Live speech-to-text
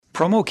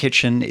Promo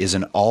Kitchen is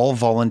an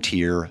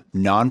all-volunteer,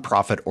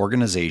 nonprofit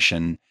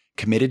organization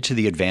committed to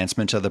the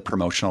advancement of the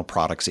promotional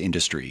products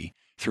industry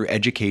through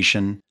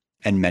education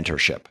and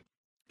mentorship.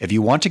 If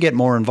you want to get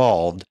more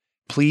involved,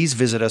 please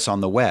visit us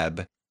on the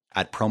web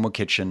at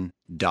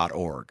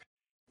promokitchen.org.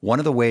 One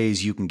of the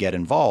ways you can get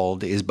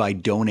involved is by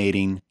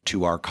donating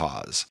to our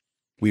cause.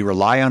 We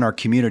rely on our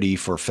community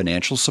for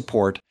financial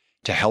support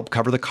to help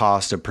cover the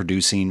cost of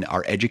producing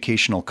our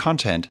educational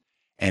content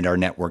and our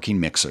networking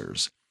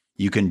mixers.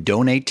 You can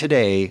donate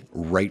today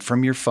right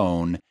from your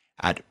phone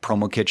at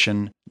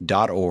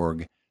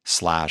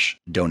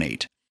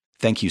promokitchen.org/donate.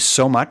 Thank you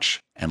so much,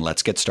 and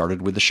let's get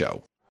started with the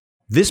show.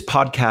 This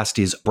podcast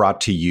is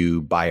brought to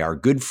you by our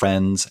good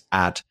friends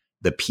at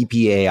the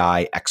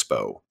PPAI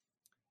Expo.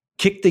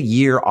 Kick the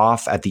year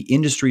off at the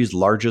industry's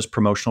largest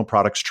promotional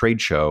products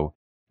trade show,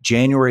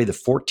 January the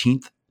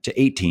 14th to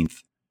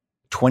 18th,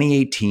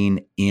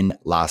 2018 in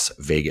Las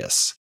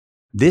Vegas.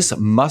 This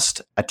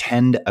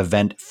must-attend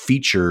event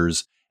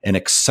features an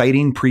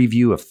exciting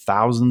preview of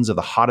thousands of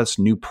the hottest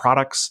new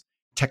products,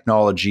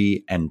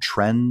 technology, and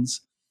trends,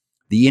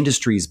 the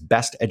industry's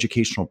best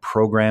educational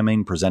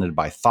programming presented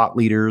by thought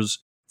leaders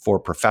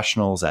for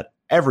professionals at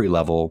every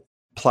level,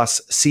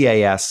 plus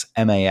CAS,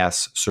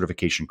 MAS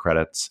certification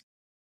credits,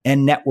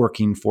 and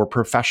networking for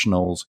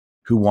professionals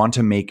who want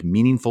to make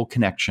meaningful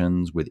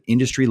connections with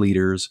industry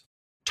leaders,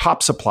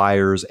 top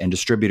suppliers, and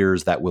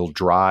distributors that will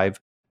drive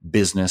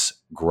business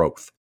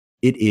growth.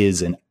 It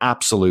is an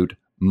absolute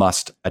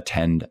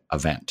must-attend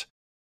event.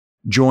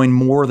 Join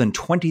more than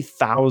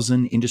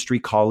 20,000 industry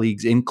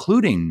colleagues,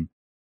 including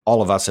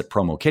all of us at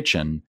Promo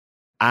Kitchen,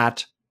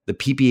 at the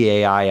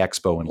PPAI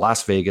Expo in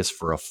Las Vegas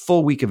for a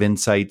full week of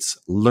insights,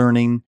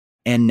 learning,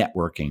 and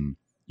networking.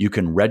 You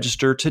can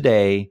register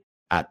today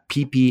at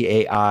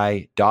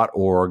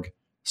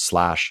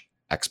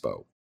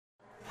ppai.org/expo.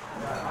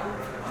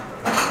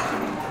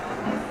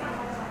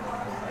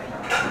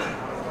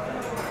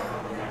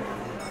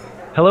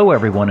 Hello,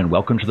 everyone, and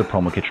welcome to the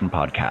Promo Kitchen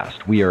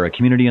podcast. We are a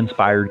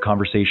community-inspired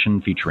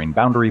conversation featuring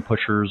boundary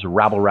pushers,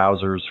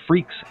 rabble-rousers,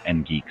 freaks,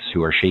 and geeks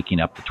who are shaking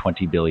up the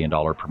 $20 billion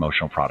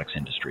promotional products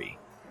industry.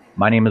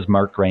 My name is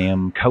Mark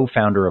Graham,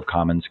 co-founder of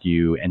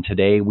commonsku, and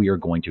today we are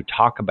going to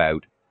talk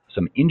about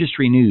some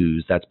industry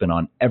news that's been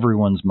on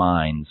everyone's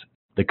minds,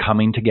 the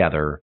coming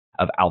together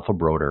of Alpha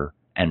Broder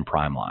and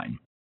Primeline.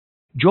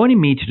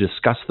 Joining me to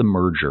discuss the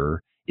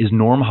merger is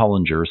Norm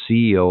Hollinger,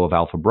 CEO of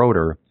Alpha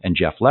Broder, and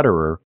Jeff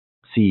Lederer,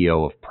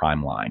 CEO of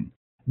Primeline.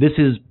 This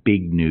is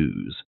big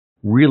news,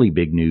 really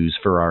big news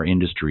for our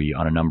industry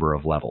on a number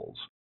of levels.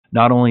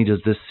 Not only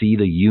does this see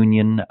the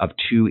union of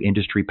two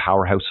industry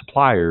powerhouse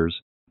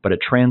suppliers, but it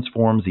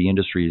transforms the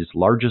industry's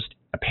largest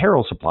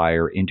apparel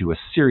supplier into a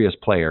serious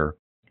player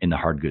in the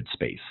hard goods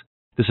space.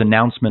 This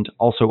announcement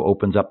also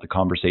opens up the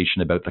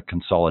conversation about the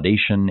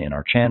consolidation in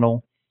our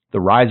channel,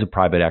 the rise of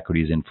private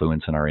equity's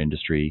influence in our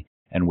industry,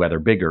 and whether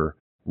bigger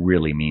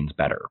really means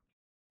better.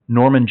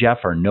 Norm and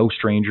Jeff are no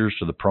strangers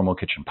to the Promo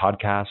Kitchen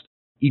podcast.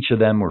 Each of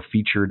them were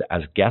featured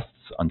as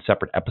guests on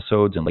separate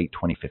episodes in late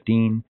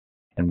 2015.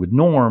 And with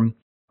Norm,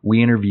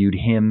 we interviewed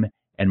him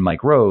and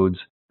Mike Rhodes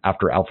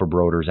after Alpha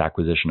Broder's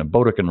acquisition of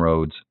Bodek &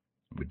 Rhodes.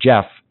 With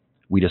Jeff,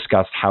 we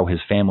discussed how his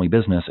family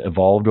business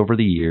evolved over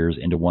the years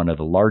into one of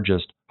the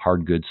largest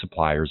hard goods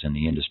suppliers in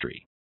the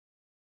industry.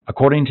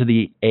 According to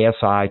the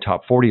ASI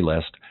Top 40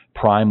 list,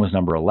 Prime was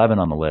number 11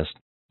 on the list,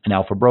 and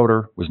Alpha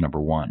Broder was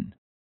number 1.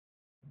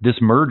 This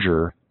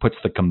merger puts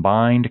the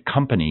combined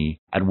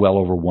company at well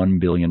over $1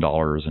 billion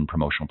in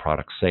promotional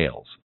product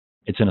sales.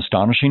 It's an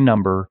astonishing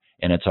number,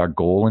 and it's our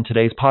goal in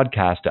today's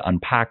podcast to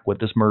unpack what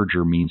this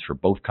merger means for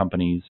both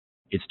companies,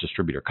 its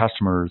distributor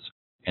customers,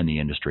 and the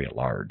industry at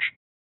large.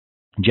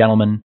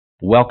 Gentlemen,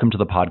 welcome to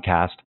the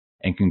podcast,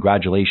 and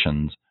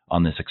congratulations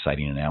on this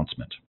exciting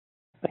announcement.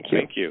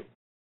 Thank you.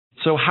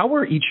 So how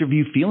are each of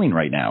you feeling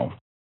right now?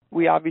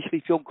 We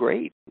obviously feel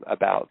great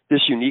about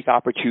this unique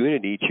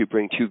opportunity to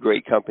bring two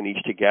great companies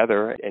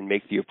together and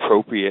make the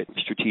appropriate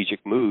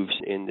strategic moves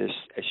in this,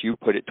 as you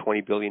put it,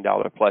 $20 billion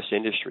plus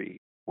industry.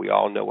 We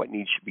all know what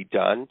needs to be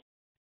done.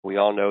 We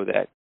all know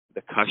that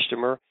the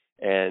customer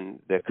and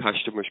the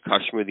customer's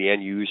customer, the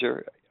end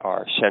user,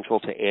 are central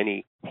to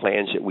any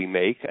plans that we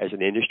make as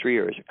an industry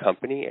or as a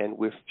company. And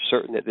we're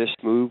certain that this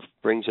move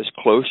brings us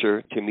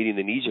closer to meeting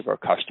the needs of our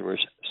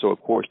customers, so of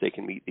course they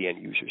can meet the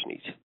end user's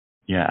needs.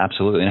 Yeah,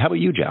 absolutely. And how about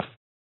you, Jeff?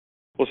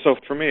 Well, so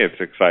for me, it's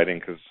exciting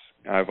because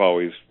I've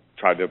always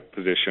tried to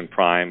position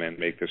Prime and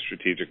make the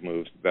strategic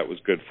moves that was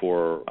good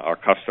for our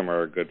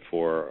customer, good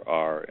for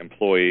our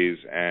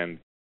employees. And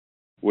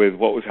with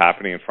what was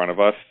happening in front of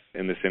us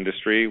in this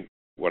industry,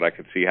 what I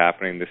could see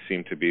happening, this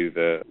seemed to be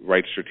the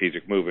right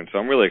strategic move. And so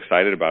I'm really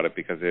excited about it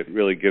because it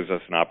really gives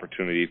us an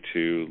opportunity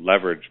to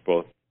leverage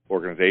both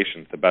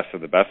organizations, the best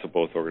of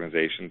both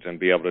organizations, and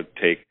be able to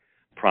take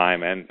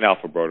Prime and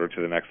Alpha Broder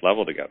to the next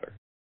level together.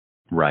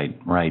 Right.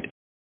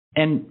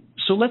 And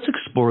so let's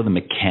explore the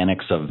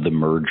mechanics of the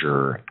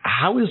merger.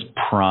 How is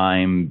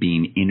Prime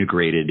being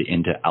integrated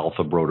into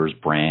Alpha Broder's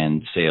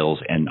brand,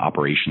 sales, and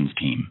operations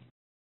team?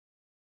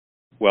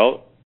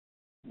 Well,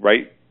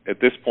 right at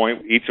this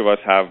point, each of us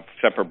have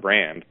separate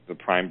brands, the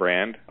Prime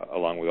brand,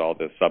 along with all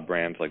the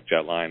sub-brands like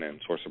Jetline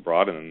and Source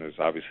Abroad, and then there's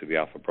obviously the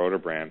Alpha Broder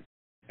brand.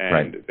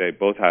 And They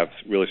both have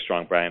really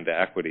strong brand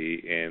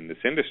equity in this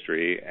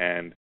industry,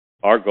 and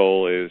our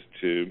goal is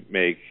to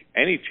make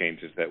any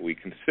changes that we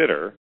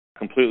consider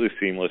completely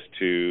seamless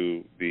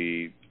to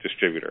the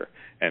distributor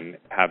and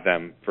have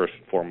them first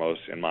and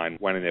foremost in mind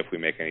when and if we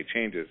make any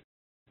changes.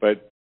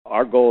 But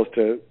our goal is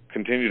to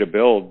continue to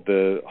build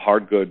the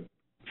hard good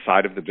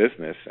side of the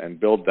business and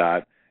build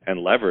that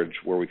and leverage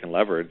where we can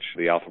leverage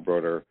the Alpha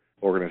Broder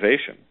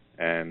organization.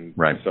 And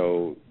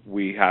so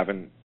we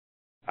haven't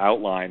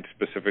outlined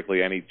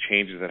specifically any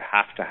changes that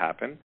have to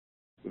happen.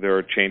 There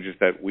are changes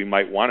that we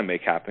might want to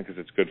make happen because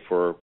it's good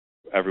for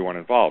everyone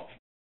involved,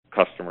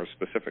 customers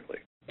specifically.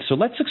 So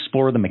let's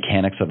explore the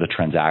mechanics of the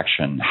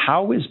transaction.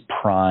 How is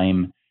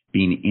Prime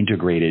being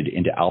integrated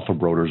into Alpha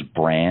Broder's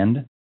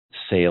brand,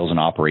 sales, and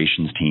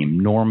operations team?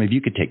 Norm, if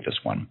you could take this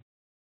one.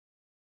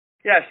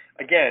 Yes.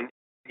 Again,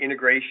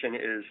 integration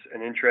is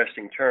an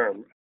interesting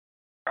term.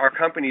 Our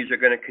companies are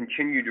going to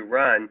continue to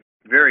run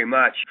very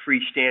much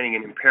freestanding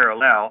and in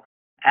parallel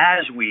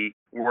as we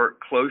work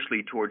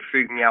closely toward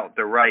figuring out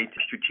the right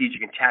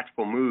strategic and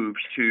tactical moves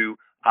to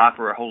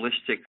offer a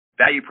holistic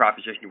value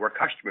proposition to our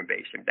customer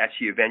base. And that's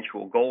the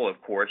eventual goal, of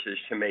course, is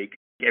to make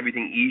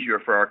everything easier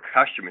for our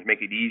customers,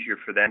 make it easier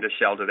for them to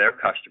sell to their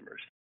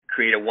customers,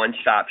 create a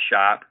one-stop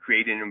shop,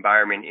 create an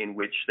environment in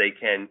which they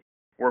can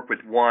work with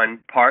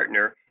one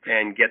partner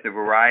and get the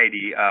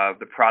variety of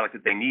the product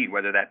that they need,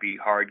 whether that be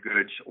hard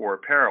goods or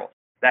apparel.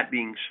 That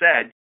being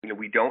said,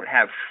 we don't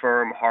have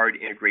firm, hard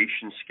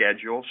integration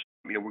schedules.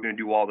 We're going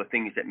to do all the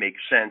things that make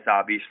sense,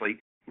 obviously,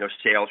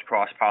 sales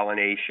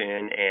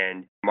cross-pollination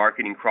and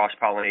marketing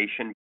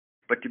cross-pollination.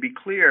 But to be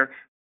clear,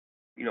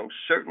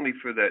 certainly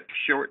for the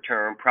short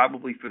term,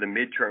 probably for the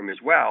midterm as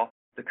well,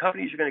 the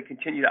companies are going to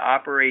continue to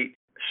operate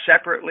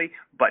separately,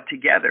 but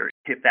together,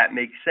 if that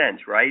makes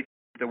sense, right?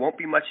 There won't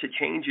be much that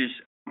changes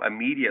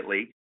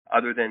immediately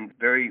other than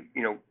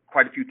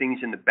quite a few things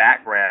in the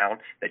background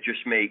that just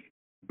make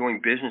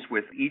doing business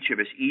with each of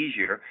us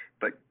easier,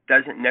 but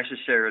doesn't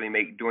necessarily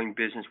make doing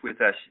business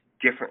with us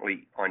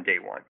differently on day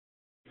one.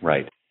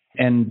 Right.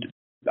 And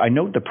I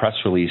note the press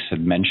release had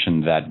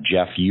mentioned that,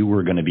 Jeff, you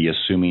were going to be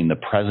assuming the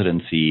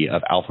presidency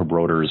of Alpha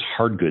Broder's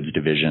hard goods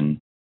division.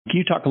 Can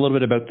you talk a little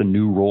bit about the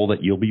new role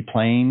that you'll be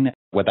playing,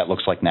 what that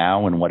looks like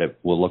now and what it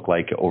will look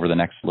like over the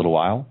next little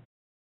while?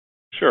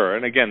 Sure.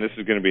 And again, this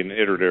is going to be an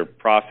iterative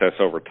process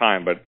over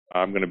time, but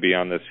I'm going to be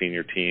on the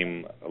senior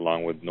team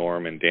along with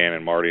Norm and Dan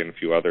and Marty and a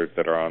few others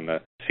that are on the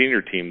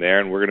senior team there.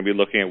 And we're going to be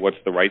looking at what's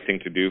the right thing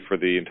to do for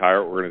the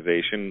entire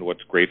organization,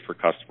 what's great for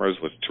customers,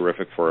 what's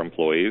terrific for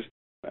employees.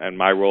 And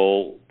my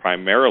role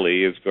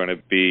primarily is going to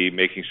be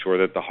making sure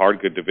that the hard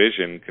good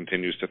division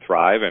continues to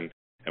thrive and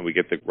we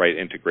get the right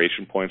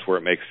integration points where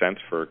it makes sense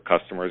for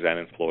customers and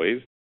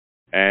employees.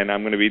 And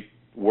I'm going to be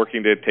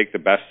working to take the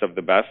best of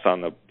the best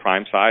on the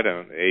Prime side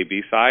and the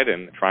AB side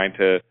and trying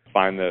to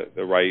find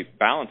the right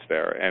balance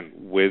there and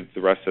with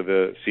the rest of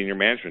the senior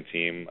management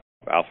team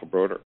of Alpha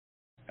Broder.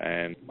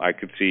 And I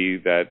could see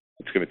that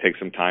it's going to take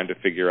some time to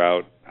figure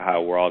out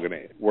how we're all going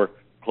to work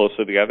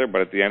closely together,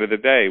 but at the end of the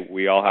day,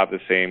 we all have the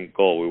same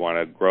goal. We want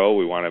to grow,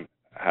 we want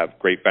to have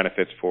great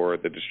benefits for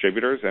the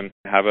distributors and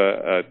have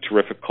a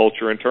terrific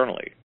culture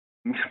internally.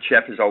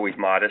 Jeff is always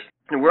modest.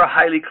 And we're a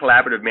highly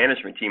collaborative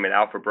management team at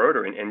Alpha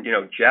Broder. And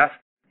Jeff,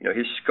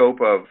 his scope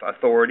of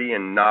authority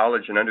and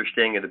knowledge and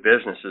understanding of the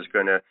business is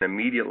going to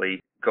immediately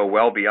go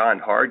well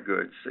beyond hard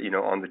goods,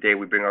 on the day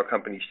we bring our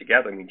companies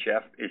together.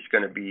 Jeff is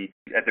going to be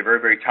at the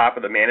very, very top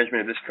of the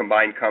management of this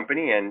combined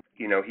company. And,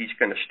 he's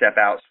going to step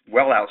out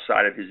well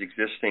outside of his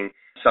existing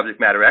subject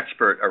matter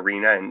expert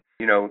arena. And,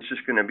 it's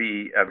just going to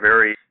be a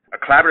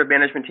collaborative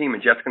management team.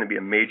 And Jeff's going to be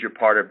a major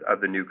part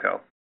of the new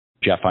co.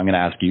 Jeff, I'm going to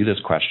ask you this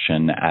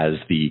question as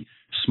the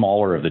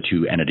smaller of the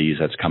two entities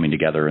that's coming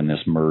together in this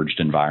merged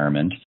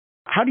environment.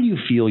 How do you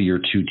feel your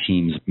two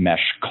teams mesh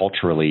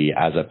culturally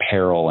as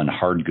apparel and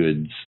hard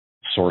goods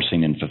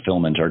sourcing and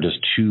fulfillment are just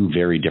two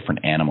very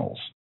different animals?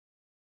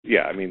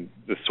 Yeah,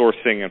 the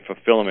sourcing and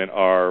fulfillment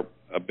are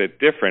a bit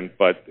different,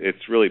 but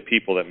it's really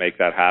people that make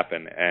that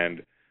happen.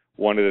 And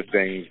one of the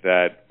things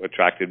that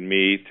attracted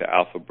me to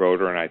Alpha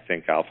Broder, and I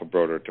think Alpha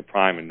Broder to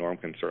Prime, and Norm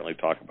can certainly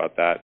talk about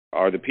that,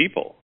 are the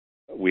people.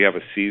 We have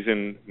a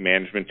seasoned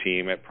management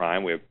team at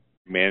Prime. We have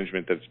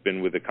management that's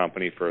been with the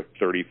company for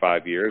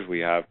 35 years. We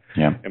have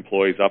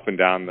employees up and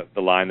down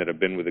the line that have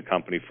been with the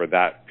company for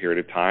that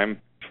period of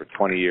time, for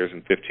 20 years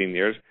and 15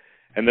 years.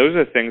 And those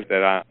are the things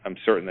that I'm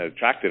certain that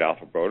attracted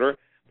Alpha Broder.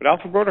 But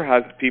Alpha Broder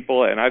has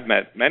people, and I've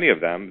met many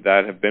of them,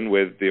 that have been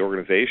with the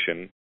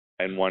organization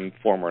in one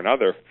form or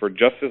another for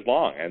just as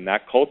long. And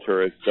that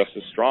culture is just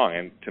as strong.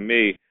 And to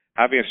me,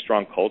 having a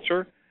strong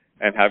culture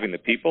and having the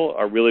people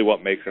are really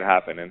what makes it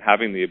happen, and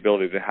having the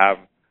ability to have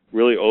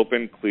really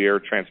open, clear,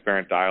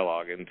 transparent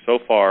dialogue. And so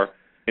far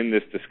in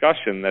this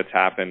discussion that's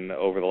happened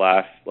over the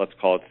last, let's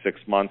call it 6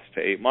 months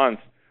to 8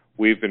 months,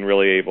 we've been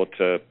really able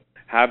to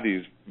have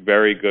these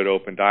very good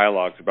open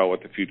dialogues about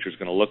what the future is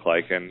going to look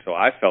like. And so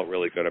I felt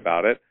really good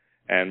about it.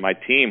 And my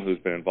team, who's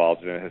been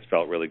involved in it, has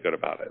felt really good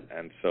about it.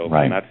 And so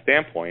Right. from that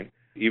standpoint,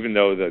 even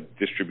though the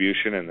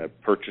distribution and the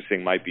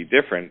purchasing might be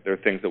different, there are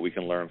things that we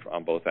can learn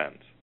on both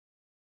ends.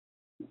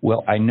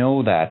 Well, I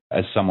know that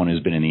as someone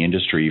who's been in the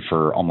industry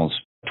for almost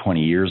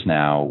 20 years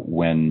now,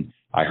 when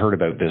I heard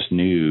about this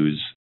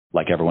news,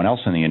 like everyone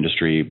else in the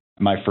industry,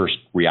 my first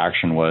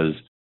reaction was,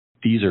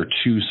 these are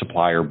two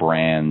supplier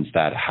brands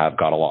that have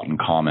got a lot in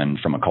common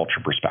from a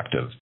culture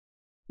perspective.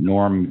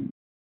 Norm,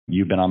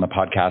 you've been on the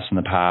podcast in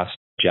the past,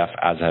 Jeff,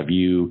 as have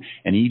you,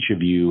 and each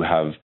of you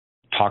have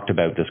talked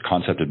about this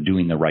concept of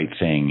doing the right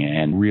thing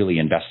and really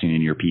investing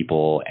in your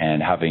people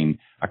and having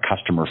a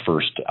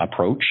customer-first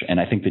approach. And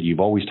I think that you've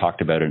always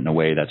talked about it in a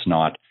way that's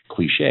not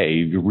cliche.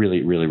 You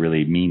really, really,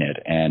 really mean it.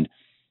 And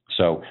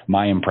so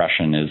my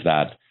impression is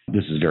that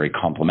this is very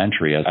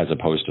complimentary as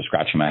opposed to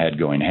scratching my head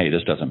going, hey,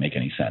 this doesn't make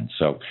any sense.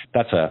 So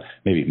that's a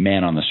maybe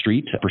man on the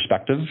street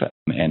perspective.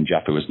 And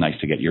Jeff, it was nice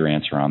to get your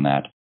answer on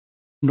that.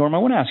 Norm, I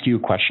want to ask you a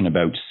question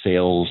about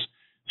sales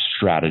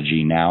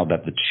strategy now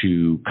that the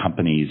two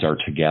companies are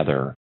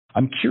together.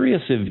 I'm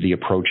curious if the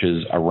approach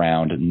is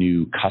around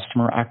new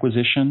customer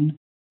acquisition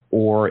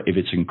or if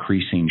it's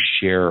increasing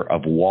share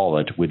of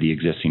wallet with the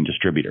existing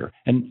distributor.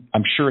 And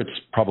I'm sure it's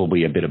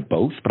probably a bit of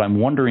both, but I'm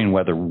wondering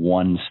whether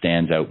one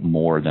stands out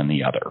more than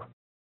the other.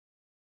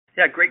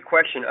 Yeah, great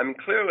question. I mean,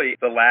 clearly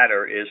the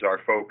latter is our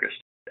focus.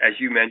 As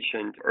you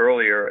mentioned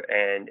earlier,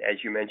 and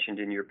as you mentioned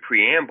in your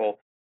preamble,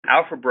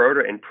 Alpha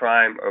Broda and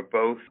Prime are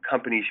both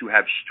companies who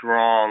have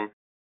strong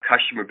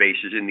customer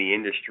bases in the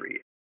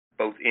industry,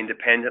 both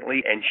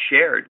independently and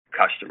shared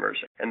customers.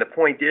 And the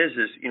point is,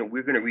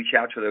 we're going to reach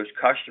out to those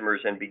customers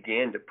and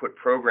begin to put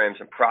programs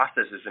and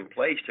processes in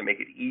place to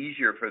make it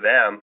easier for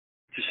them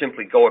to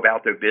simply go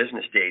about their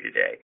business day to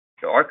day.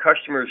 So our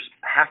customers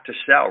have to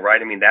sell,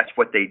 right? I mean, that's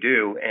what they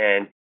do.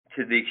 And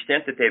to the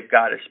extent that they've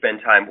got to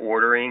spend time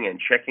ordering and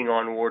checking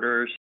on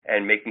orders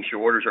and making sure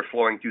orders are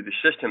flowing through the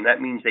system, that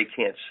means they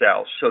can't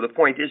sell. So the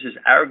point is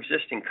our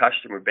existing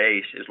customer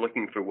base is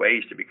looking for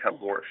ways to become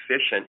more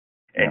efficient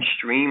and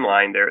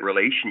streamline their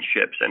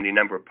relationships and the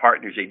number of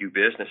partners they do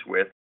business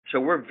with. So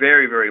we're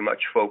very, very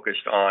much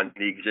focused on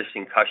the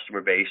existing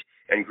customer base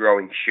and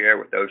growing share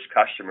with those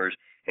customers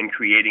and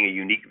creating a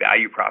unique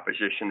value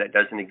proposition that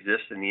doesn't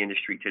exist in the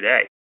industry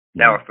today.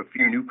 Now, if a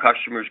few new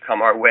customers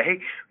come our way,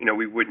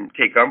 we wouldn't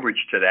take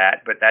umbrage to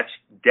that, but that's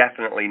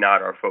definitely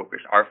not our focus.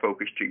 Our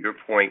focus, to your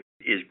point,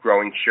 is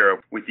growing share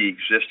with the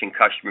existing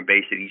customer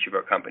base that each of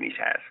our companies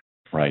has.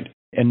 Right.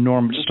 And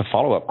Norm, just a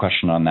follow-up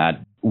question on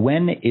that.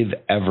 When, if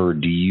ever,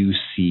 do you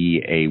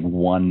see a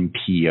one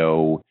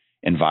PO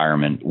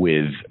environment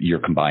with your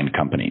combined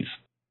companies?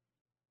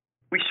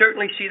 We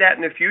certainly see that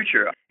in the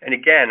future. And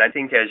again, I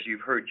think as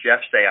you've heard Jeff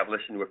say, I've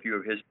listened to a few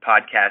of his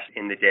podcasts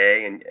in the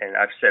day, and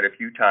I've said a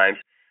few times,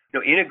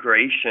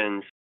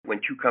 integrations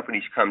when two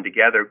companies come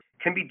together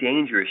can be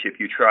dangerous if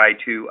you try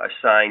to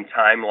assign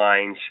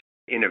timelines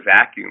in a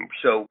vacuum.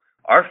 So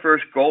our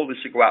first goal is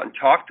to go out and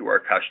talk to our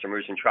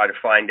customers and try to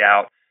find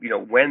out,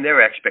 when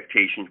their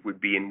expectations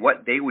would be and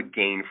what they would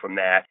gain from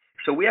that.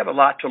 So we have a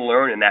lot to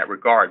learn in that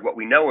regard. What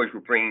we know is we're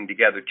bringing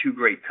together two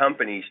great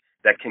companies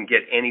that can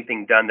get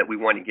anything done that we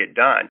want to get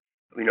done.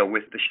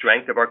 With the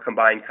strength of our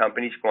combined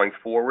companies going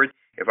forward,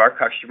 if our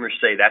customers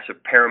say that's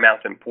of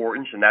paramount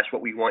importance and that's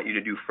what we want you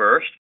to do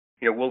first,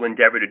 we'll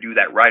endeavor to do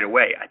that right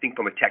away. I think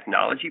from a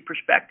technology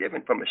perspective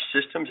and from a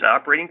systems and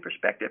operating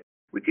perspective,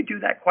 we could do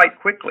that quite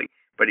quickly.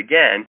 But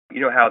again,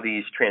 you know how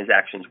these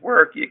transactions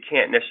work. You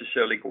can't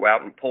necessarily go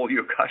out and pull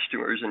your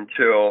customers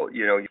until,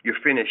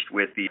 you're finished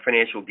with the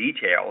financial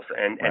details.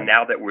 And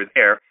now that we're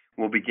there,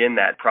 we'll begin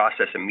that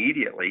process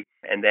immediately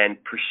and then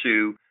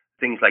pursue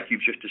things like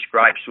you've just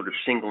described, sort of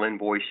single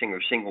invoicing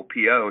or single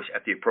POs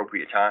at the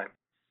appropriate time.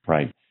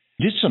 Right.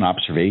 Just an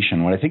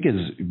observation, what I think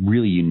is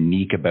really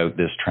unique about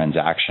this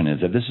transaction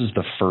is that this is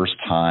the first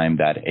time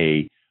that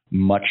a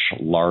much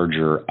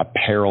larger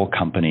apparel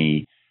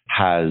company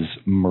has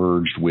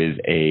merged with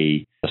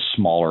a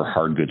smaller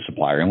hard goods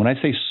supplier. And when I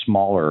say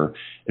smaller,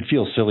 it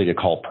feels silly to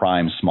call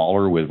Prime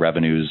smaller with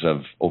revenues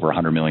of over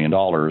 $100 million.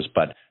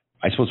 But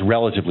I suppose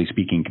relatively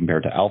speaking,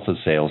 compared to Alpha's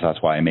sales,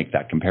 that's why I make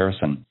that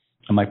comparison.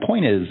 And my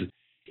point is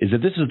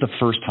that this is the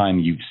first time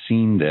you've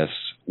seen this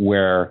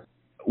where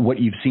what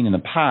you've seen in the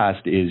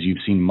past is you've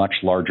seen much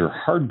larger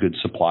hard goods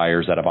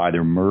suppliers that have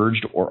either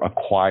merged or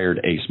acquired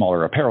a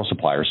smaller apparel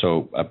supplier.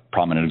 So a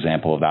prominent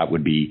example of that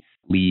would be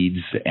Leeds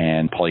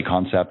and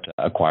Polyconcept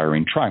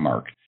acquiring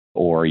Trimark.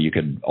 Or you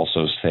could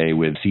also say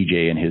with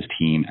CJ and his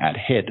team at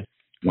HIT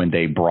when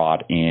they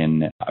brought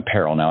in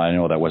apparel. Now, I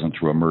know that wasn't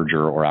through a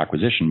merger or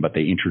acquisition, but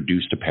they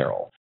introduced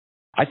apparel.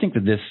 I think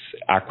that this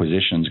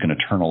acquisition is going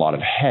to turn a lot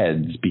of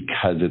heads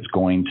because it's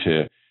going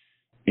to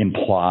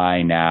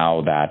imply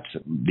now that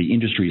the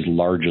industry's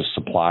largest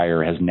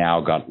supplier has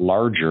now got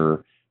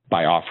larger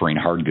by offering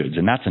hard goods.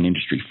 And that's an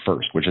industry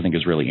first, which I think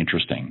is really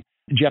interesting.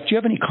 Jeff, do you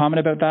have any comment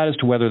about that as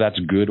to whether that's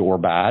good or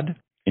bad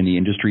in the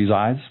industry's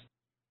eyes?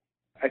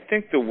 I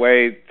think the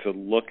way to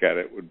look at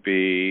it would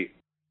be,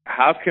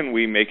 how can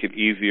we make it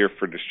easier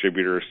for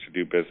distributors to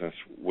do business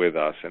with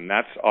us? And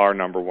that's our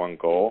number one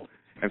goal.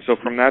 And so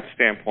from that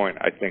standpoint,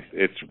 I think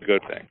it's a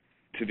good thing.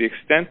 To the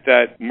extent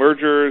that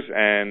mergers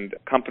and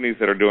companies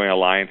that are doing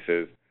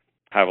alliances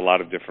have a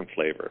lot of different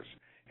flavors.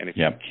 And if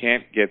you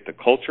can't get the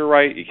culture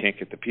right, you can't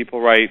get the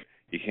people right,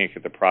 you can't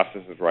get the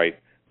processes right,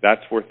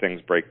 that's where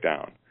things break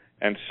down.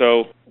 And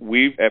so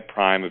we at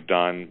Prime have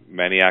done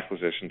many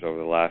acquisitions over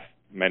the last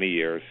many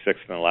years, 6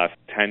 in the last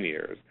 10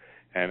 years,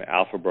 and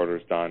Alpha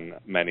Broder's done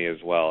many as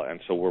well. And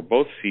so we're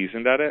both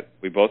seasoned at it.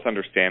 We both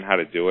understand how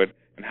to do it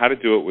and how to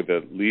do it with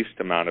the least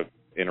amount of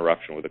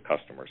interruption with the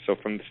customer. So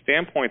from the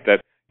standpoint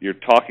that you're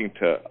talking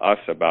to us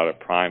about a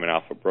Prime and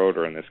Alpha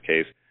Broder in this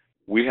case,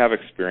 we have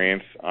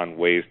experience on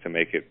ways to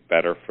make it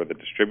better for the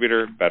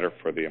distributor, better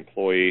for the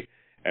employee,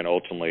 and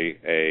ultimately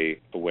a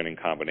winning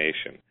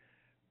combination.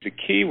 The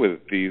key with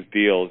these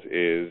deals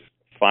is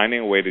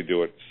finding a way to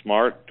do it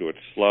smart, do it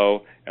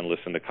slow, and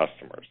listen to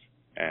customers.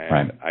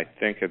 And I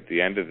think at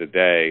the end of the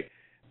day,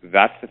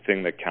 that's the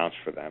thing that counts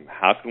for them.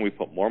 How can we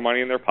put more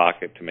money in their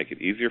pocket to make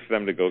it easier for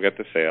them to go get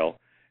the sale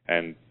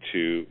and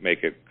to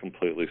make it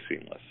completely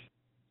seamless?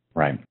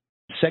 Right.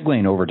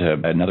 Segueing over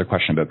to another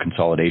question about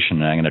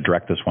consolidation, and I'm going to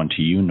direct this one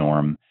to you,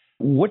 Norm.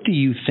 What do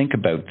you think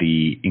about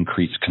the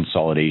increased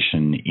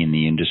consolidation in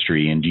the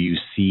industry, and do you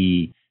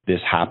see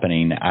this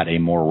happening at a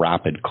more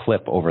rapid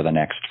clip over the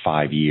next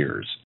 5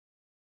 years?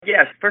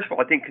 Yes. First of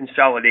all, I think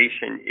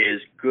consolidation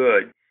is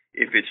good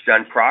if it's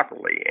done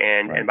properly.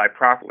 And by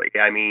properly,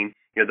 I mean,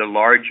 the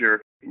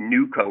larger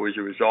NewCo as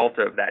a result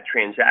of that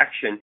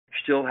transaction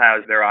still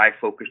has their eye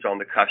focused on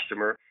the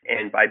customer,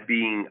 and by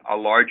being a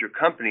larger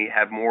company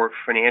have more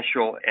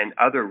financial and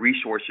other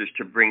resources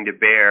to bring to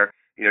bear,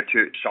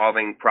 to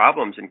solving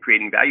problems and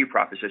creating value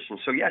propositions.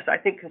 So yes, I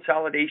think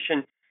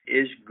consolidation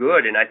is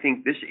good, and I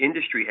think this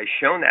industry has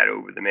shown that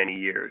over the many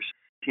years.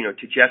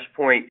 To Jeff's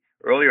point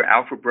earlier,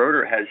 Alpha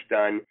Broder has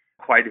done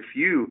quite a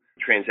few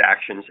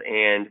transactions,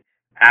 and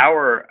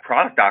our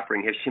product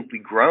offering has simply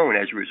grown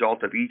as a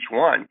result of each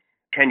one.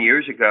 10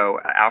 years ago,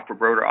 Alpha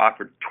Broder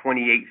offered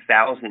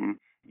 28,000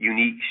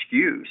 unique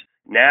SKUs.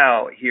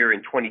 Now, here in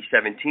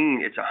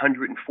 2017, it's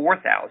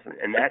 104,000,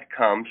 and that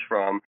comes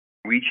from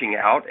reaching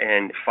out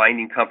and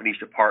finding companies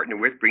to partner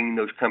with, bringing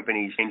those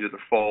companies into the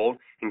fold,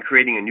 and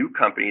creating a new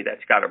company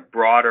that's got a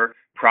broader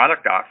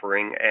product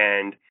offering.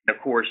 And,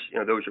 of course,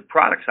 those are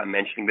products I'm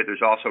mentioning, but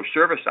there's also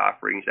service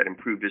offerings that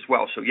improved as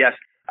well. So, yes,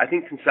 I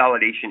think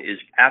consolidation is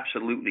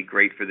absolutely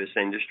great for this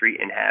industry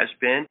and has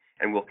been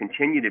and will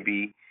continue to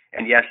be.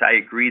 And yes, I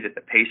agree that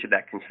the pace of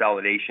that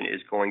consolidation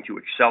is going to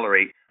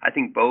accelerate, I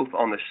think, both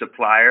on the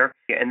supplier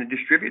and the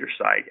distributor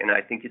side. And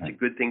I think it's a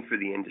good thing for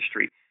the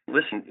industry.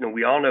 Listen,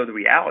 we all know the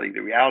reality.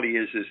 The reality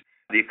is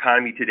the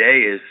economy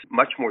today is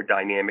much more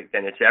dynamic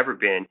than it's ever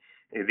been.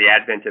 The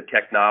advent of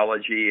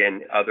technology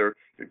and other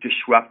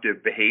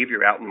disruptive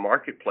behavior out in the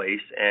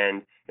marketplace.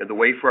 And the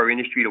way for our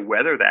industry to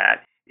weather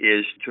that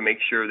is to make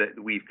sure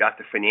that we've got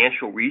the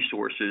financial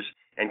resources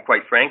and,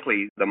 quite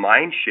frankly, the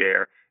mind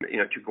share,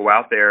 to go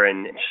out there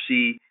and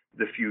see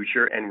the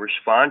future and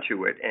respond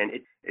to it. And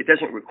it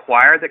doesn't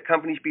require that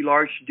companies be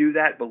large to do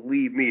that.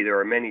 Believe me, there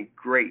are many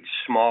great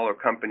smaller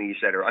companies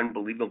that are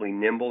unbelievably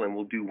nimble and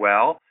will do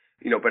well.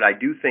 But I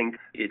do think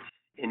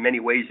in many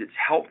ways it's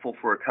helpful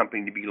for a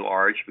company to be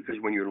large, because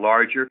when you're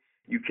larger,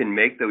 you can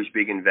make those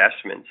big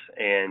investments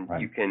and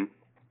you can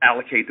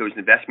allocate those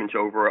investments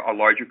over a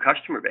larger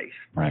customer base.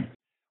 Right.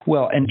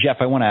 Well, and Jeff,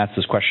 I want to ask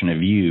this question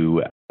of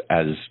you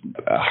as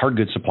a hard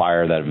goods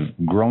supplier that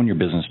have grown your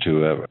business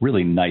to a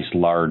really nice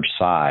large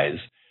size.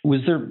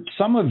 Was there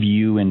some of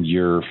you and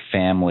your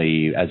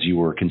family, as you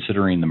were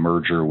considering the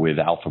merger with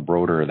Alpha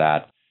Broder,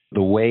 that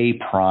the way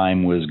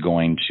Prime was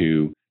going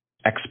to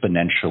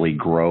exponentially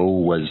grow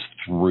was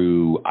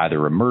through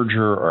either a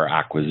merger or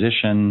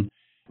acquisition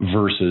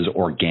versus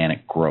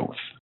organic growth?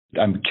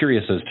 I'm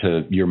curious as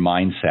to your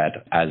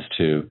mindset as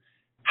to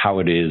how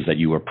it is that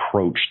you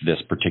approach this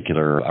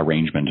particular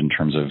arrangement in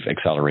terms of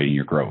accelerating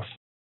your growth.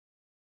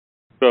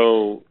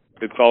 So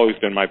it's always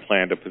been my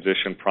plan to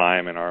position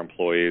Prime and our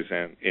employees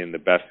in the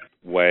best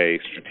way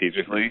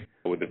strategically,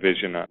 with the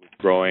vision of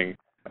growing.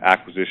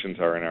 Acquisitions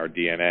are in our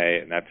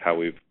DNA, and that's how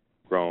we've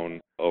grown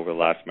over the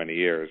last many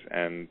years.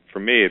 And for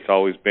me, it's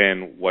always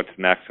been what's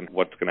next and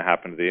what's going to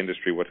happen to the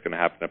industry, what's going to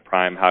happen to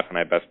Prime, how can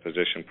I best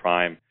position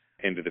Prime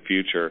into the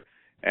future.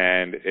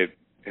 And it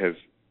has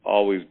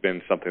always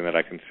been something that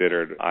I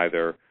considered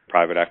either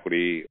private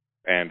equity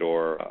and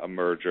or a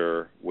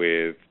merger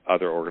with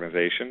other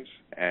organizations.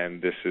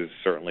 And this is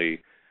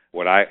certainly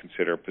what I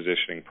consider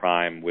positioning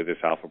Prime with this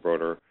Alpha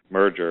Broder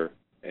merger,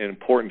 an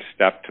important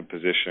step to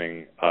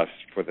positioning us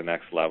for the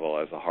next level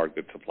as a hard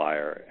goods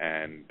supplier.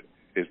 And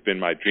it's been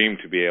my dream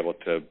to be able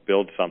to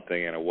build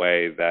something in a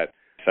way that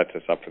sets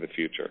us up for the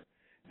future.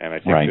 And I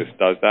think this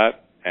does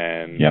that,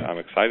 and I'm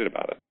excited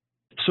about it.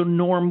 So,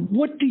 Norm,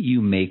 what do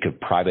you make of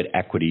private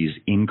equity's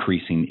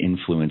increasing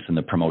influence in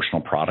the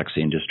promotional products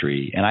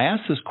industry? And I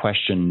ask this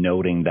question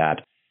noting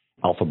that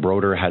Alpha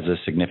Broder has a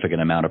significant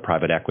amount of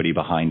private equity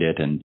behind it,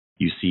 and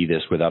you see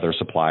this with other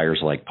suppliers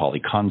like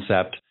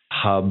Polyconcept,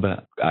 Hub.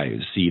 I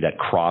see that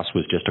Cross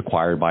was just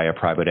acquired by a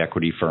private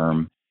equity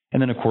firm.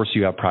 And then, of course,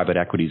 you have private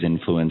equity's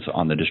influence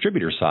on the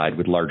distributor side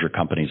with larger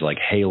companies like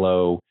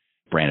Halo,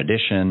 Brand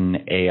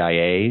Addition,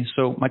 AIA.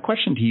 So my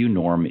question to you,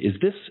 Norm, is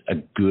this a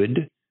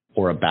good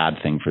or a bad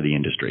thing for the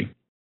industry?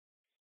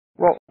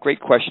 Well,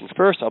 great question.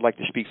 First, I'd like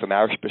to speak from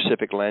our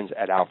specific lens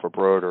at Alpha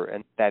Broder,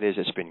 and that is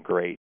it's been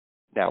great.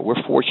 Now,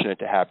 we're fortunate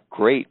to have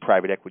great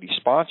private equity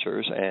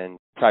sponsors, and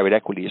private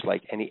equity is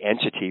like any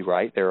entity,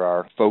 right? There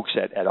are folks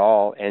at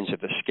all ends of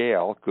the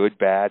scale, good,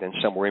 bad, and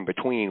somewhere in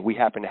between. We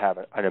happen to have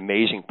an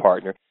amazing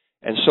partner.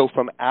 And so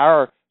from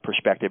our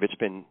perspective, it's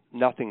been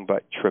nothing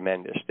but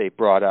tremendous. They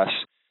brought us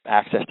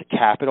access to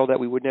capital that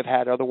we wouldn't have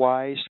had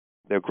otherwise.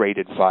 They're great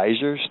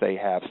advisors. They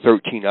have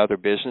 13 other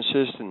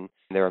businesses, and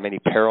there are many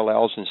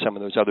parallels in some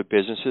of those other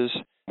businesses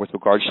with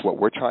regards to what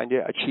we're trying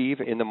to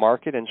achieve in the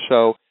market. And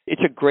so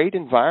it's a great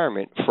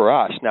environment for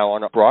us. Now,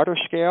 on a broader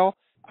scale,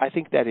 I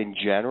think that in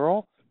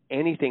general,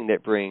 anything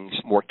that brings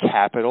more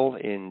capital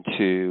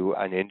into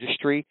an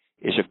industry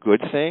is a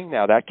good thing.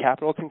 Now, that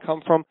capital can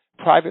come from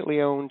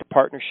privately owned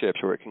partnerships,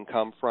 or it can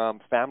come from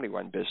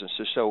family-run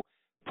businesses. So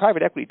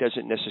private equity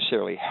doesn't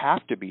necessarily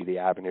have to be the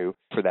avenue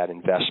for that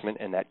investment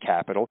and that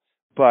capital,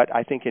 but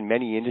I think in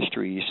many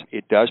industries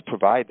it does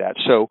provide that.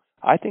 So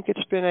I think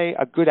it's been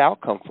a good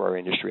outcome for our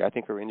industry. I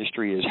think our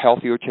industry is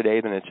healthier today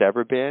than it's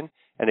ever been.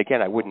 And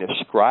again, I wouldn't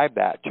ascribe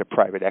that to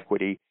private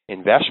equity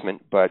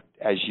investment, but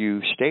as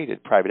you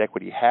stated, private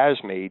equity has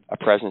made a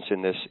presence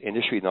in this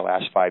industry in the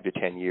last 5 to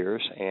 10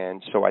 years,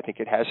 and so I think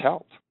it has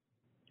helped.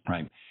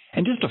 Right.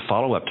 And just a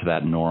follow-up to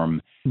that,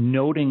 Norm,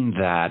 noting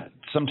that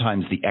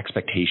sometimes the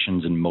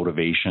expectations and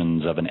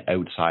motivations of an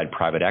outside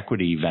private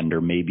equity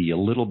vendor may be a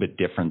little bit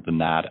different than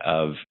that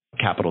of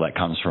capital that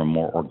comes from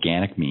more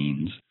organic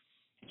means.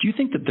 Do you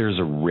think that there's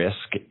a risk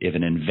if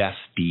an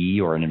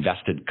investee or an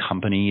invested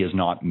company is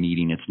not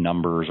meeting its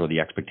numbers or the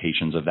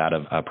expectations of that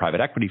of a private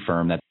equity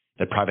firm,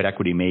 that private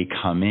equity may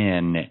come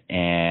in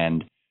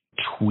and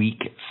tweak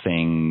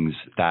things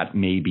that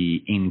may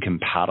be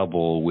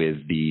incompatible with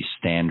the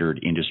standard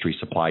industry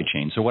supply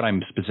chain? So what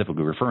I'm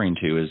specifically referring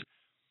to is,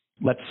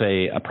 let's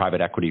say a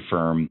private equity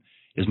firm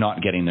is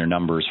not getting their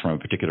numbers from a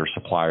particular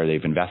supplier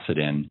they've invested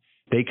in.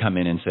 They come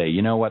in and say,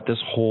 you know what, this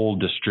whole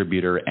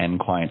distributor and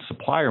client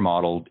supplier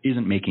model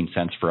isn't making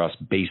sense for us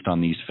based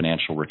on these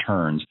financial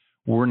returns.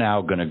 We're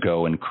now going to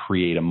go and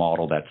create a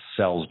model that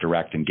sells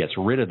direct and gets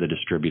rid of the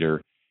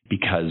distributor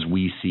because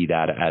we see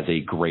that as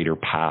a greater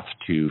path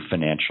to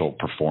financial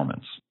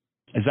performance.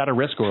 Is that a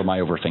risk, or am I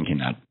overthinking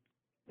that?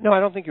 No, I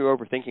don't think you're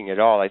overthinking it at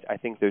all. I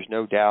think there's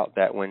no doubt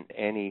that when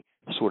any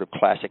sort of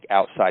classic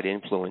outside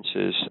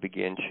influences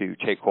begin to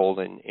take hold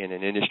in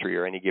an industry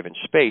or any given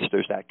space,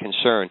 there's that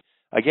concern.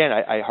 Again,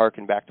 I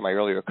hearken back to my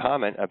earlier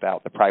comment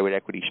about the private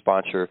equity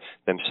sponsor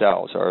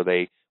themselves. Are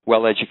they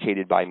well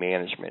educated by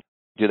management?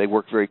 Do they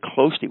work very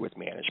closely with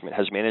management?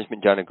 Has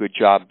management done a good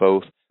job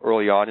both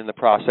early on in the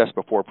process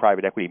before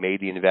private equity made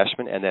the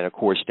investment, and then, of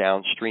course,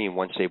 downstream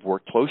once they've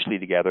worked closely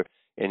together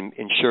in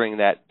ensuring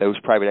that those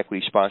private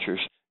equity sponsors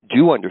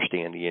do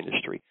understand the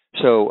industry?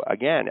 So,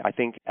 again, I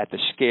think at the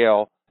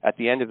scale, at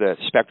the end of the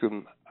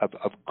spectrum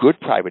of good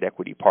private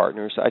equity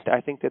partners,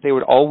 I think that they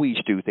would always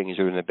do things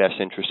that are in the best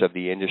interest of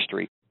the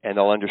industry, and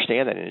they'll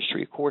understand that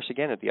industry. Of course,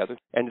 again, at the other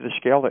end of the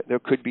scale, there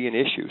could be an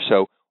issue.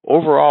 So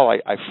overall,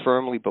 I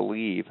firmly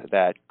believe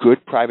that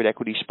good private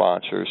equity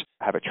sponsors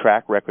have a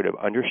track record of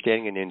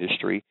understanding an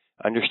industry,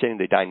 understanding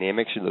the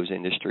dynamics of those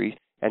industries,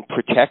 and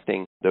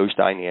protecting those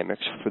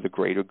dynamics for the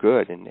greater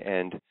good.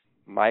 And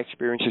my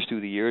experiences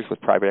through the years with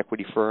private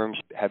equity firms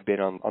have been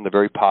on the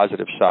very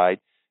positive side.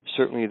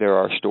 Certainly there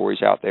are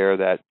stories out there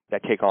that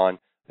take on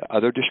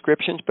other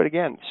descriptions, but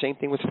again, same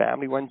thing with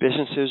family-run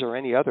businesses or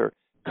any other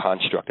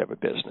construct of a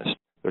business.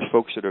 There's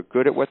folks that are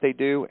good at what they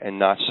do and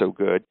not so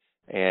good,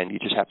 and you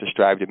just have to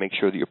strive to make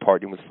sure that you're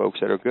partnering with folks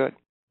that are good.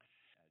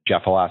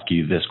 Jeff, I'll ask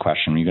you this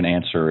question. You can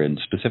answer in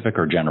specific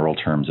or general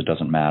terms. It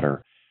doesn't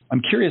matter.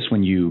 I'm curious,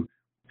 when you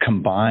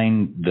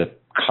combine the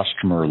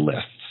customer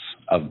lists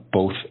of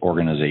both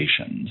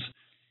organizations,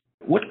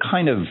 what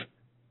kind of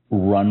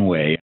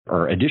runway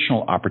or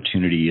additional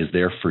opportunity is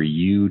there for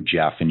you,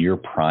 Jeff, and your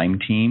prime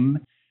team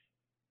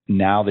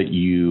now that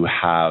you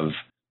have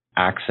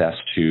access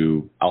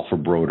to Alpha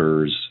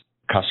Broder's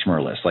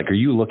customer list? Like, are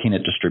you looking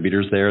at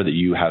distributors there that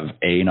you have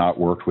A, not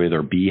worked with,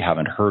 or B,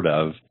 haven't heard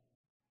of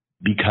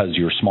because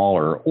you're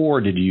smaller?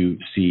 Or did you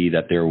see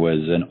that there was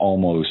an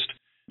almost,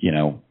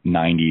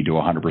 90 to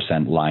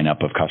 100%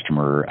 lineup of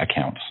customer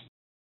accounts?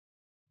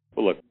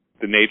 Well, look,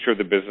 the nature of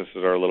the businesses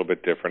are a little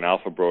bit different.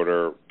 Alpha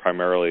Broder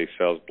primarily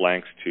sells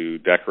blanks to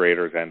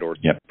decorators and or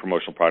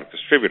promotional product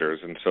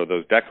distributors. And so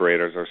those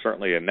decorators are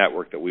certainly a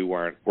network that we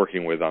weren't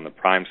working with on the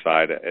prime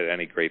side at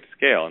any great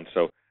scale. And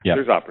so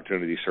there's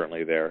opportunity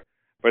certainly there.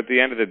 But at the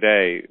end of the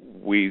day,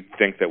 we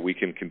think that we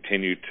can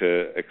continue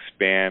to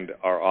expand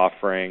our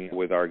offering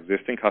with our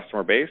existing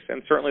customer base.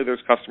 And certainly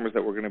there's customers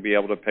that we're going to be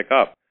able to pick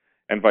up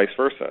and vice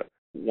versa.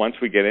 Once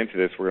we get into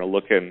this, we're going to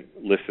look and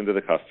listen to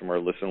the customer,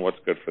 listen what's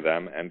good for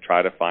them, and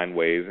try to find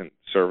ways and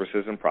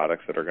services and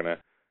products that are going to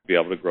be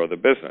able to grow the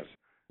business.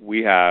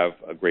 We have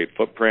a great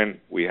footprint.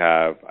 We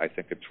have, I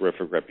think, a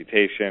terrific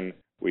reputation.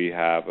 We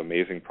have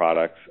amazing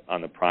products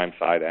on the Prime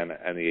side and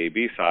the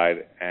AB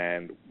side,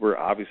 and we're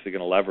obviously going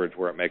to leverage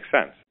where it makes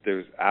sense.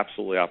 There's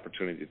absolutely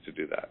opportunity to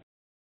do that.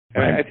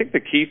 And Right. I think the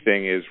key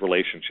thing is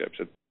relationships.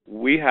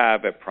 We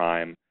have at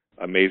Prime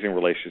amazing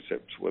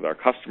relationships with our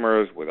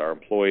customers, with our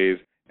employees,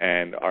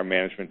 and our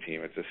management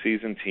team. It's a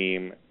seasoned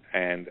team,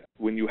 and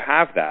when you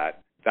have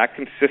that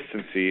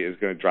consistency is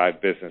going to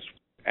drive business.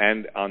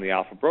 And on the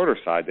Alpha Broder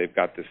side, they've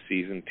got this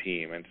seasoned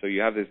team. And so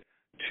you have this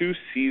two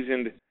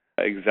seasoned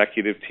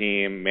executive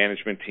team,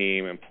 management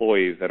team,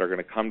 employees that are going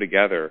to come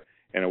together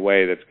in a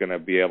way that's going to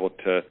be able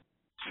to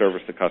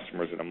service the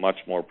customers in a much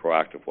more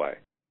proactive way.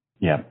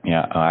 Yeah,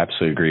 I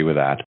absolutely agree with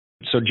that.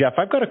 So, Jeff,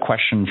 I've got a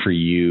question for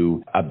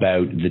you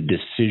about the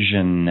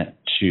decision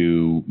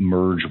to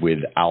merge with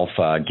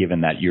Alpha,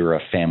 given that you're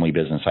a family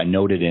business. I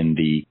noted in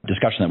the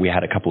discussion that we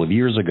had a couple of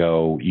years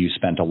ago, you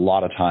spent a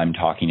lot of time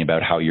talking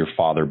about how your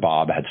father,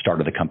 Bob, had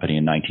started the company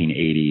in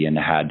 1980 and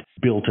had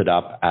built it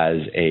up as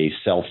a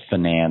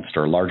self-financed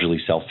or largely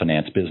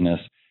self-financed business.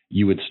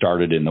 You had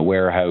started in the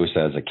warehouse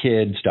as a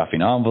kid,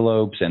 stuffing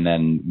envelopes, and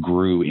then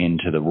grew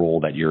into the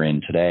role that you're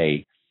in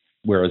today.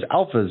 Whereas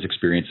Alpha's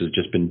experience has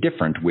just been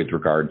different with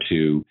regard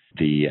to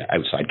the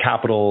outside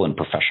capital and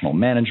professional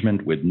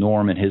management with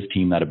Norm and his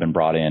team that have been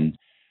brought in.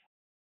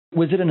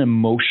 Was it an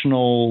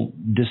emotional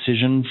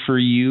decision for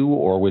you,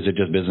 or was it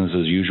just business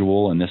as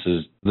usual and this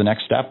is the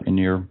next step in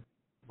your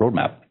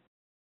roadmap?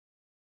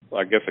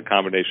 Well, I guess a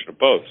combination of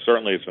both.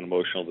 Certainly it's an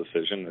emotional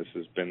decision. This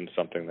has been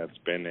something that's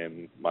been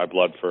in my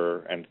blood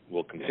and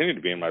will continue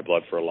to be in my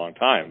blood for a long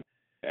time.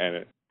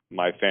 And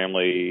my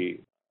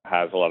family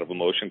has a lot of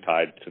emotion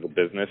tied to the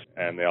business,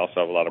 and they also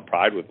have a lot of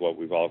pride with what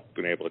we've all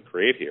been able to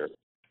create here.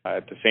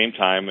 At the same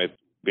time, it's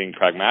being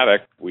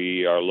pragmatic.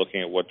 We are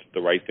looking at what's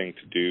the right thing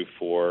to do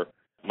for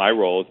my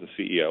role as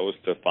the CEO is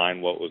to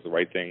find what was the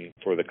right thing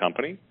for the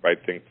company, right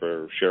thing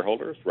for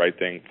shareholders, right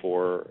thing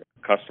for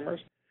customers.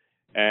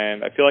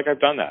 And I feel like I've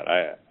done that.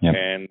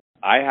 And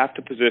I have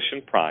to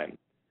position Prime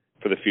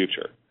for the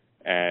future.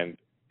 And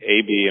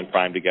AB and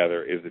Prime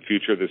together is the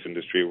future of this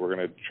industry. We're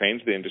going to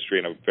change the industry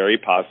in a very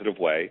positive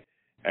way.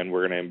 And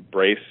we're going to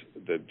embrace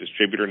the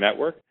distributor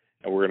network,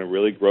 and we're going to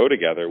really grow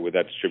together with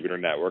that distributor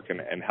network and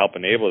help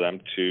enable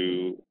them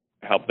to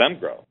help them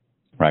grow.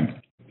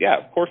 Right. Yeah,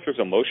 of course, there's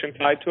emotion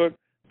tied to it,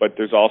 but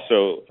there's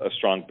also a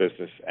strong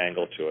business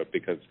angle to it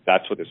because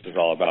that's what this is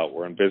all about.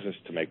 We're in business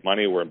to make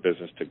money. We're in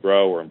business to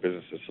grow. We're in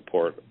business to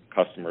support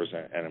customers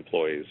and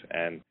employees.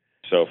 And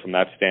so from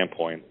that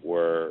standpoint,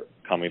 we're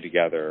coming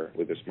together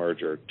with this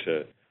merger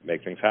to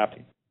make things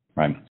happen.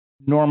 Right.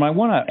 Norm, I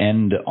want to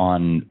end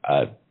on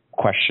a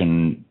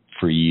question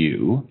for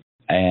you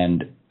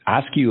and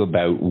ask you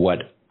about what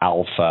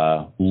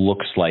Alpha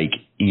looks like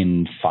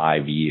in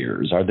 5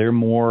 years. Are there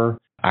more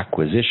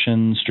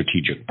acquisitions,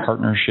 strategic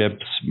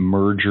partnerships,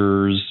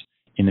 mergers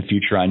in the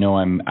future? I know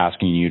I'm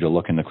asking you to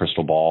look in the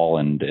crystal ball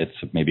and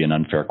it's maybe an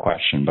unfair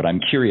question, but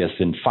I'm curious,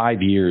 in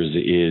 5 years,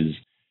 is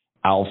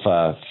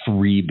Alpha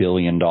 $3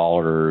 billion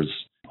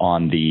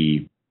on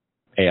the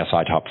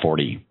ASI Top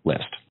 40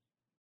 list?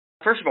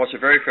 First of all, it's a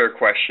very fair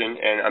question,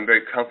 and I'm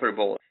very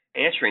comfortable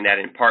answering that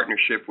in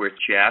partnership with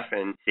Jeff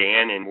and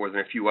Dan and more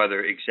than a few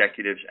other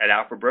executives at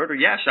Alpha Broder.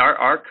 Yes,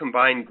 our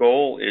combined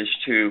goal is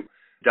to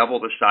double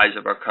the size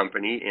of our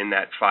company in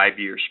that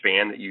 5-year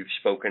span that you've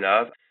spoken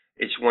of.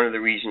 It's one of the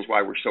reasons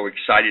why we're so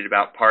excited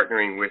about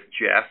partnering with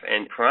Jeff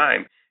and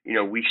Prime. You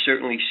know, we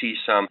certainly see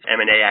some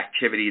M&A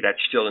activity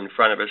that's still in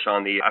front of us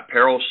on the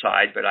apparel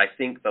side, but I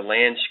think the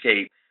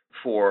landscape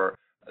for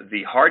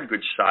the hard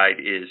goods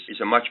side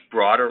is a much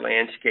broader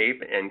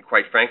landscape and,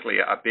 quite frankly,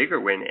 a bigger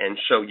one. And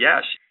so,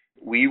 yes,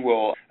 we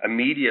will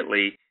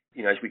immediately,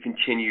 as we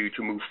continue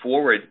to move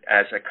forward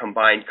as a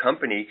combined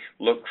company,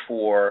 look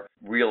for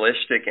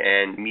realistic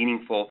and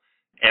meaningful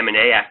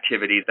M&A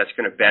activity that's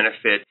going to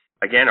benefit,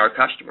 again, our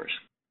customers.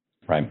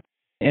 Right.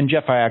 And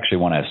Jeff, I actually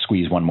want to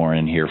squeeze one more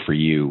in here for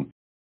you.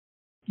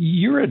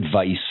 Your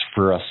advice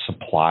for a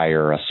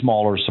supplier, a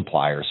smaller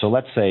supplier. So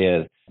let's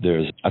say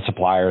there's a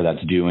supplier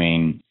that's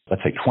doing,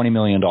 let's say, $20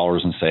 million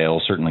in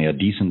sales, certainly a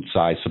decent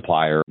sized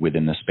supplier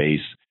within the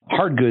space,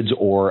 hard goods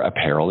or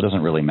apparel, it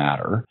doesn't really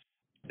matter.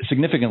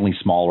 Significantly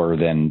smaller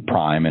than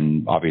Prime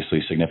and obviously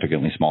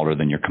significantly smaller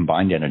than your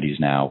combined entities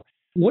now.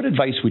 What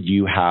advice would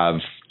you have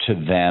to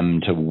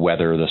them to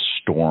weather the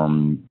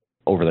storm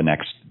over the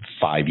next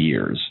 5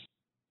 years?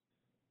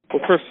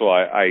 Well, first of all,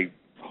 I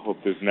hope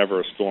there's never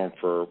a storm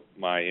for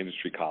my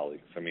industry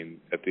colleagues. I mean,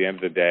 at the end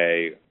of the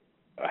day,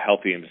 a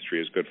healthy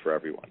industry is good for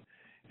everyone.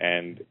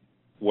 And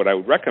what I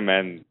would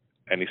recommend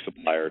any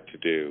supplier to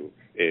do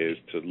is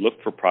to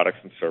look for products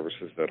and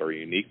services that are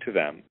unique to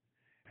them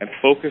and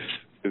focus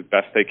as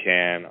best they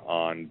can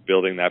on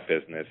building that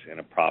business in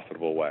a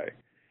profitable way.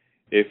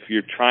 If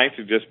you're trying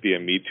to just be a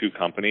Me Too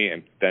company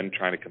and then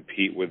trying to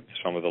compete with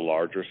some of the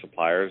larger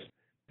suppliers,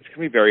 it's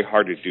going to be very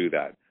hard to do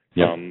that.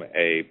 Yep. From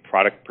a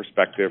product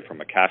perspective, from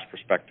a cash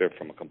perspective,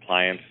 from a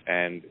compliance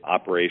and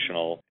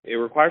operational, it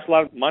requires a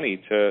lot of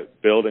money to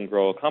build and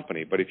grow a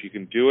company. But if you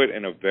can do it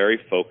in a very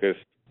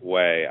focused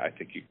way, I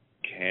think you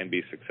can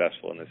be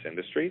successful in this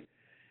industry.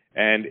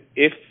 And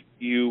if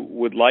you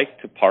would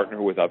like to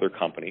partner with other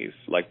companies,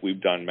 like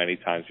we've done many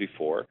times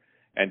before,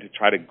 and to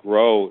try to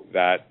grow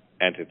that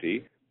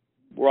entity,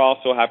 we're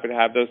also happy to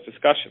have those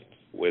discussions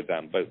with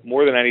them. But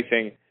more than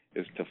anything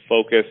is to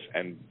focus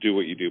and do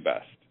what you do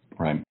best.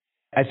 Right.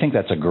 I think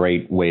that's a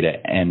great way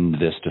to end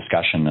this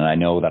discussion. And I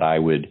know that I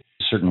would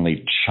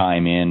certainly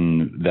chime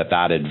in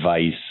that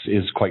advice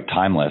is quite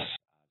timeless.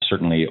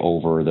 Certainly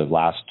over the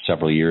last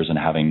several years and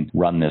having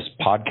run this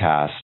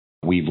podcast,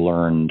 we've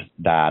learned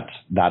that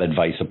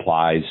advice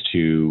applies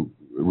to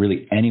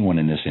really anyone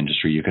in this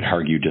industry. You could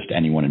argue just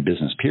anyone in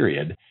business,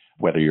 period.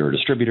 Whether you're a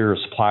distributor, a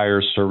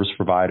supplier, service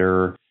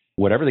provider,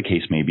 whatever the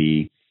case may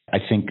be. I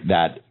think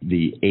that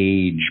the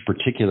age,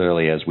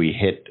 particularly as we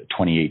hit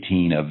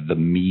 2018, of the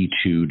Me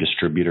Too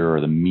distributor or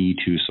the Me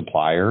Too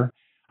supplier,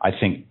 I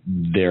think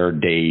their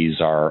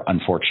days are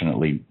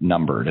unfortunately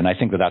numbered. And I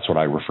think that that's what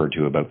I referred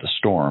to about the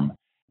storm.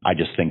 I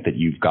just think that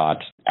you've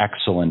got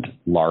excellent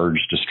large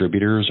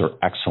distributors or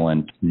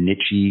excellent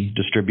niche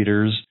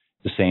distributors,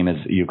 the same as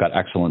you've got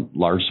excellent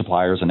large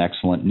suppliers and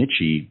excellent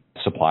niche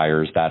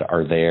suppliers that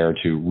are there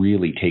to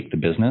really take the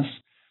business.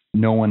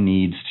 No one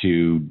needs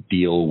to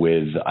deal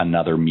with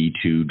another Me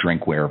Too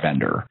drinkware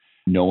vendor.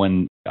 No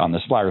one on the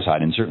supplier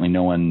side, and certainly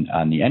no one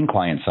on the end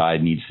client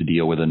side, needs to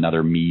deal with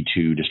another Me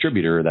Too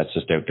distributor that's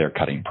just out there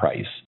cutting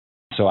price.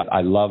 So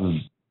I love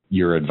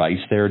your advice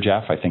there,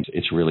 Jeff. I think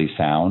it's really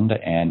sound.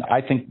 And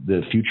I think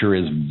the future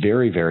is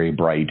very, very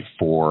bright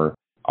for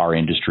our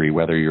industry,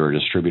 whether you're a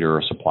distributor or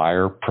a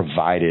supplier,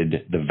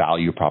 provided the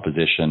value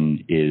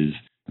proposition is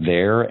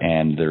there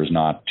and there's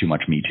not too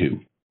much Me Too.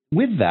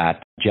 With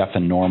that, Jeff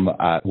and Norm,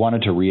 I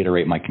wanted to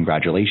reiterate my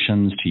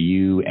congratulations to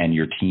you and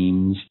your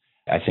teams.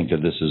 I think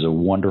that this is a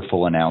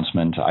wonderful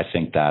announcement. I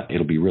think that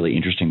it'll be really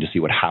interesting to see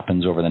what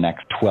happens over the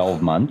next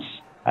 12 months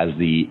as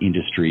the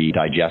industry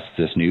digests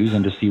this news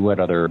and to see what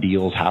other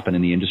deals happen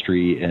in the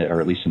industry,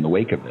 or at least in the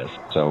wake of this.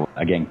 So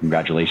again,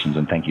 congratulations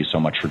and thank you so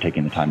much for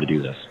taking the time to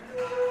do this.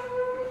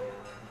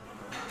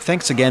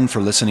 Thanks again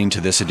for listening to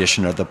this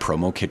edition of the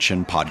Promo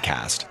Kitchen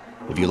podcast.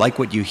 If you like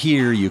what you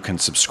hear, you can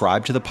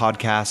subscribe to the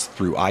podcast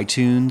through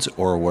iTunes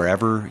or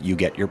wherever you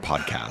get your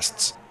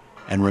podcasts.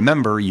 And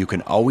remember, you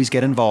can always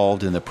get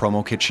involved in the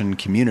Promo Kitchen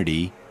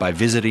community by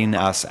visiting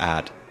us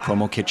at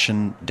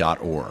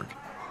promokitchen.org.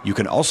 You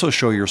can also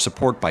show your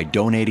support by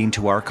donating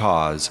to our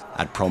cause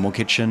at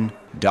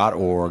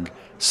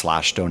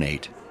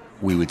promokitchen.org/donate.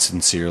 We would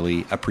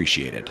sincerely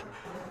appreciate it.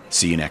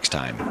 See you next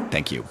time.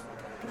 Thank you.